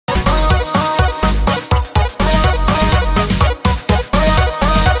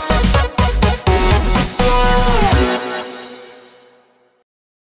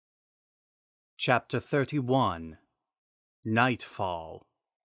Chapter 31 Nightfall.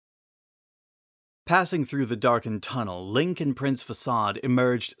 Passing through the darkened tunnel, Link and Prince Facade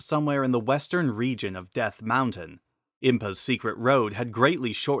emerged somewhere in the western region of Death Mountain. Impa's secret road had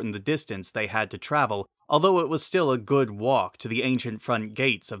greatly shortened the distance they had to travel, although it was still a good walk to the ancient front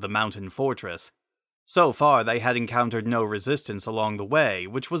gates of the mountain fortress. So far, they had encountered no resistance along the way,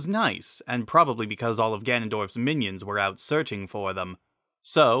 which was nice, and probably because all of Ganondorf's minions were out searching for them.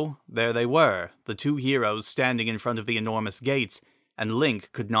 So, there they were, the two heroes standing in front of the enormous gates, and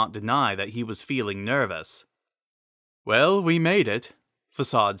Link could not deny that he was feeling nervous. "Well, we made it,"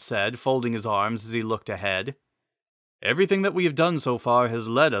 Facade said, folding his arms as he looked ahead. "Everything that we have done so far has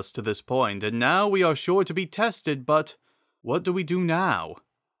led us to this point, and now we are sure to be tested, but what do we do now?"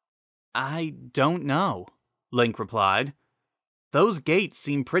 "I don't know," Link replied. "Those gates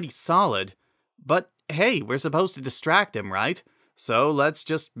seem pretty solid, but hey, we're supposed to distract him, right? So let's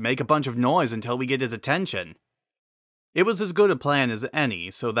just make a bunch of noise until we get his attention." It was as good a plan as any,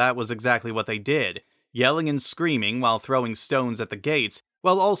 so that was exactly what they did, yelling and screaming while throwing stones at the gates,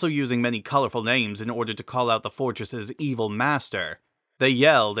 while also using many colorful names in order to call out the fortress's evil master. They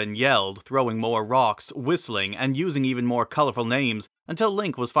yelled and yelled, throwing more rocks, whistling, and using even more colorful names, until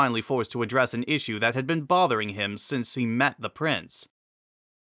Link was finally forced to address an issue that had been bothering him since he met the prince.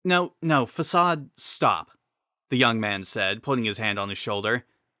 No, Facade, stop," the young man said, putting his hand on his shoulder.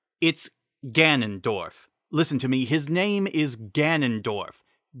 "It's Ganondorf. Listen to me, his name is Ganondorf.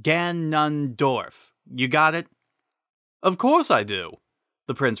 Ganondorf. You got it?" "Of course I do,"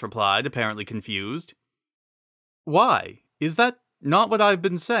 the prince replied, apparently confused. "Why? Is that not what I've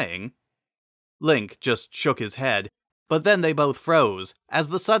been saying?" Link just shook his head, but then they both froze, as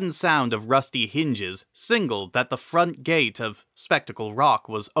the sudden sound of rusty hinges signaled that the front gate of Spectacle Rock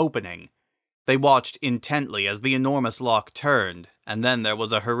was opening. They watched intently as the enormous lock turned, and then there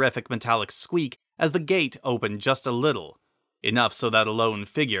was a horrific metallic squeak as the gate opened just a little, enough so that a lone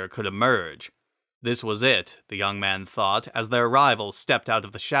figure could emerge. This was it, the young man thought, as their rival stepped out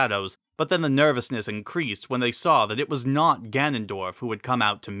of the shadows, but then the nervousness increased when they saw that it was not Ganondorf who had come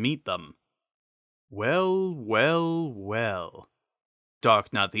out to meet them. Well,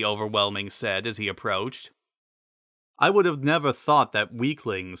 Darknut the Overwhelming said as he approached. "I would have never thought that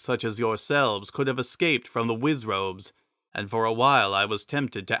weaklings such as yourselves could have escaped from the Wizrobes, and for a while I was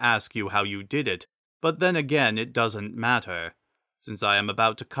tempted to ask you how you did it, but then again it doesn't matter, since I am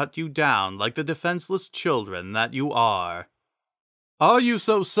about to cut you down like the defenseless children that you are." "Are you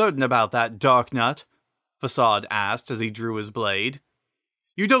so certain about that, Darknut?" Facade asked as he drew his blade.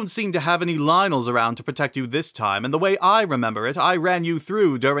 "You don't seem to have any Lionels around to protect you this time, and the way I remember it, I ran you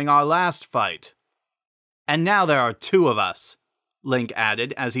through during our last fight." "And now there are two of us," Link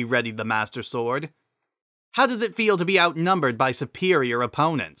added as he readied the Master Sword. "How does it feel to be outnumbered by superior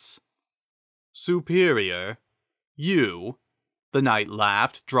opponents?" "Superior? You?" the knight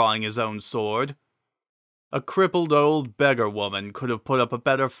laughed, drawing his own sword. "A crippled old beggar woman could have put up a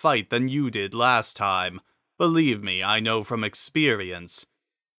better fight than you did last time. Believe me, I know from experience.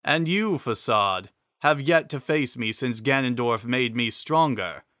 And you, Facade, have yet to face me since Ganondorf made me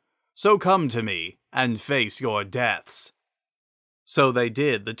stronger. So come to me, and face your deaths." So they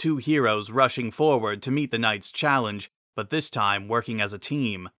did, the two heroes rushing forward to meet the knight's challenge, but this time working as a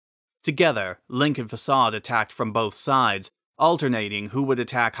team. Together, Link and Facade attacked from both sides, alternating who would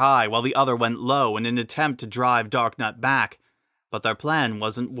attack high while the other went low in an attempt to drive Darknut back. But their plan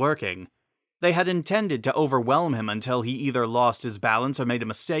wasn't working. They had intended to overwhelm him until he either lost his balance or made a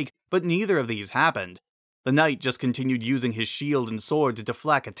mistake, but neither of these happened. The knight just continued using his shield and sword to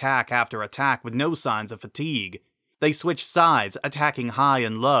deflect attack after attack with no signs of fatigue. They switched sides, attacking high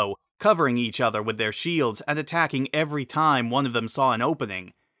and low, covering each other with their shields and attacking every time one of them saw an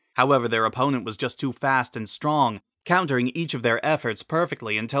opening. However, their opponent was just too fast and strong, countering each of their efforts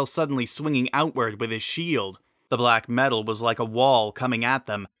perfectly until suddenly swinging outward with his shield. The black metal was like a wall coming at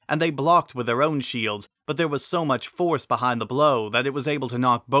them, and they blocked with their own shields, but there was so much force behind the blow that it was able to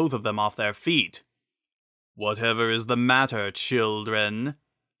knock both of them off their feet. "Whatever is the matter, children?"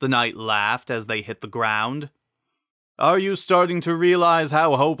 the knight laughed as they hit the ground. "Are you starting to realize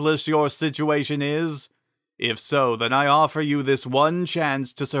how hopeless your situation is? If so, then I offer you this one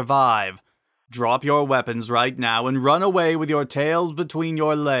chance to survive. Drop your weapons right now and run away with your tails between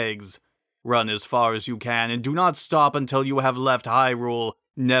your legs. Run as far as you can and do not stop until you have left Hyrule,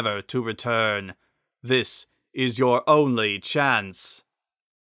 never to return. This is your only chance."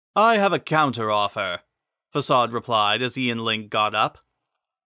 "I have a counter-offer," Facade replied as he and Link got up.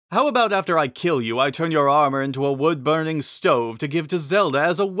 "How about after I kill you, I turn your armor into a wood-burning stove to give to Zelda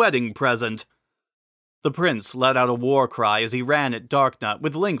as a wedding present?" The prince let out a war cry as he ran at Darknut,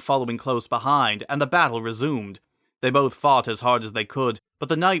 with Link following close behind, and the battle resumed. They both fought as hard as they could, but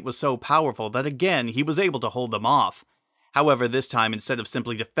the knight was so powerful that again he was able to hold them off. However, this time, instead of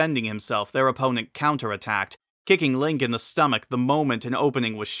simply defending himself, their opponent counterattacked, kicking Link in the stomach the moment an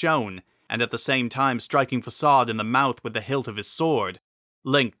opening was shown, and at the same time striking Facade in the mouth with the hilt of his sword.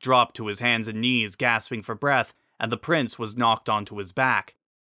 Link dropped to his hands and knees, gasping for breath, and the prince was knocked onto his back.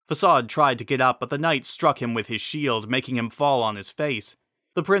 Facade tried to get up, but the knight struck him with his shield, making him fall on his face.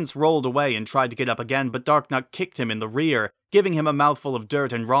 The prince rolled away and tried to get up again, but Darknut kicked him in the rear, giving him a mouthful of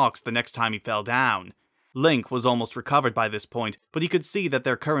dirt and rocks the next time he fell down. Link was almost recovered by this point, but he could see that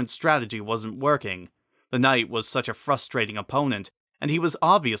their current strategy wasn't working. The knight was such a frustrating opponent, and he was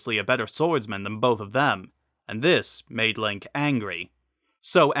obviously a better swordsman than both of them, and this made Link angry.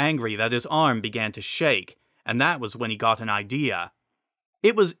 So angry that his arm began to shake, and that was when he got an idea.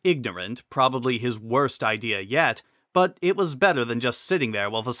 It was ignorant, probably his worst idea yet, but it was better than just sitting there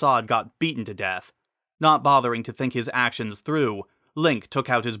while Facade got beaten to death. Not bothering to think his actions through, Link took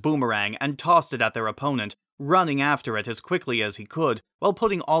out his boomerang and tossed it at their opponent, running after it as quickly as he could, while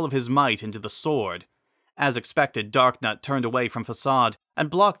putting all of his might into the sword. As expected, Darknut turned away from Facade and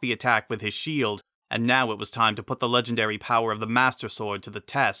blocked the attack with his shield, and now it was time to put the legendary power of the Master Sword to the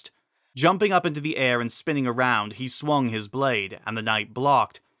test. Jumping up into the air and spinning around, he swung his blade, and the knight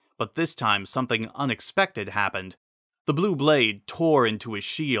blocked, but this time something unexpected happened. The blue blade tore into his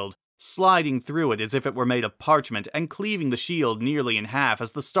shield, sliding through it as if it were made of parchment and cleaving the shield nearly in half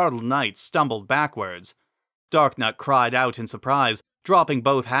as the startled knight stumbled backwards. Darknut cried out in surprise, dropping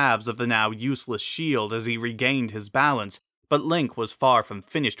both halves of the now useless shield as he regained his balance, but Link was far from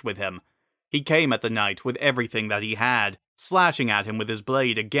finished with him. He came at the knight with everything that he had, slashing at him with his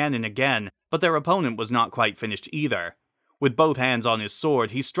blade again and again, but their opponent was not quite finished either. With both hands on his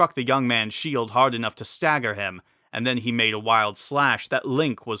sword, he struck the young man's shield hard enough to stagger him, and then he made a wild slash that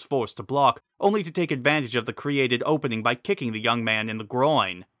Link was forced to block, only to take advantage of the created opening by kicking the young man in the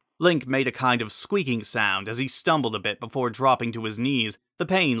groin. Link made a kind of squeaking sound as he stumbled a bit before dropping to his knees, the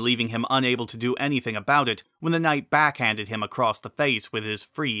pain leaving him unable to do anything about it when the knight backhanded him across the face with his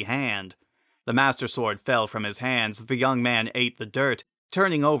free hand. The Master Sword fell from his hands as the young man ate the dirt,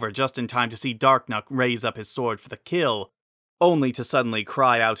 turning over just in time to see Darknut raise up his sword for the kill, only to suddenly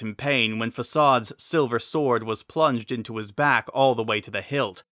cry out in pain when Facade's silver sword was plunged into his back all the way to the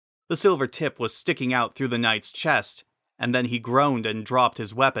hilt. The silver tip was sticking out through the knight's chest, and then he groaned and dropped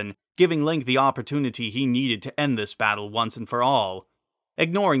his weapon, giving Link the opportunity he needed to end this battle once and for all.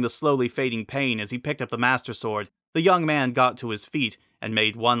 Ignoring the slowly fading pain as he picked up the Master Sword, the young man got to his feet and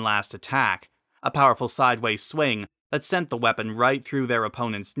made one last attack, a powerful sideways swing that sent the weapon right through their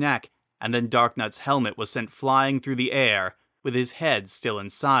opponent's neck, and then Darknut's helmet was sent flying through the air, with his head still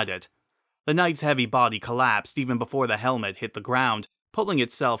inside it. The knight's heavy body collapsed even before the helmet hit the ground, pulling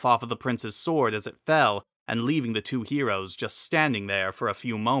itself off of the prince's sword as it fell, and leaving the two heroes just standing there for a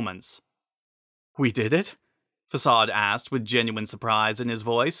few moments. "We did it?" Facade asked with genuine surprise in his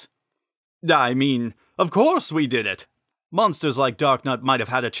voice. "I mean, of course we did it! Monsters like Darknut might have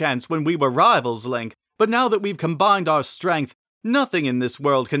had a chance when we were rivals, Link, but now that we've combined our strength, nothing in this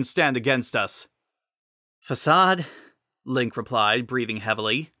world can stand against us." "Facade," Link replied, breathing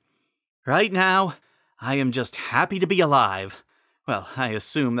heavily. "Right now, I am just happy to be alive. Well, I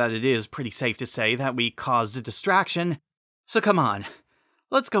assume that it is pretty safe to say that we caused a distraction. So come on,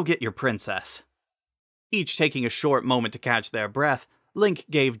 let's go get your princess." Each taking a short moment to catch their breath, Link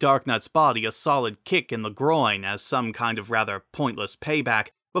gave Darknut's body a solid kick in the groin as some kind of rather pointless payback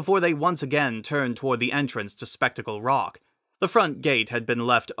before they once again turned toward the entrance to Spectacle Rock. The front gate had been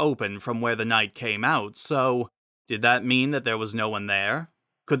left open from where the knight came out, so did that mean that there was no one there?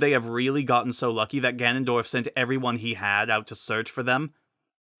 Could they have really gotten so lucky that Ganondorf sent everyone he had out to search for them?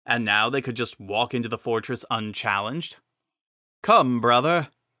 And now they could just walk into the fortress unchallenged? "Come, brother,"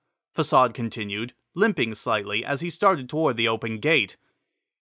 Facade continued, limping slightly as he started toward the open gate.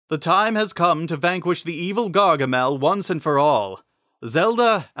 "The time has come to vanquish the evil Gargamel once and for all.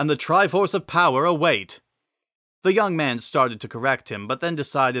 Zelda and the Triforce of Power await." The young man started to correct him, but then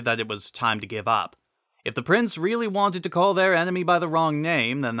decided that it was time to give up. If the prince really wanted to call their enemy by the wrong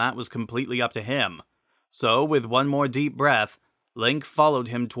name, then that was completely up to him. So, with one more deep breath, Link followed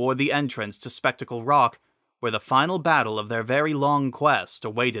him toward the entrance to Spectacle Rock, where the final battle of their very long quest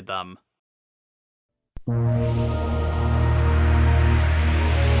awaited them.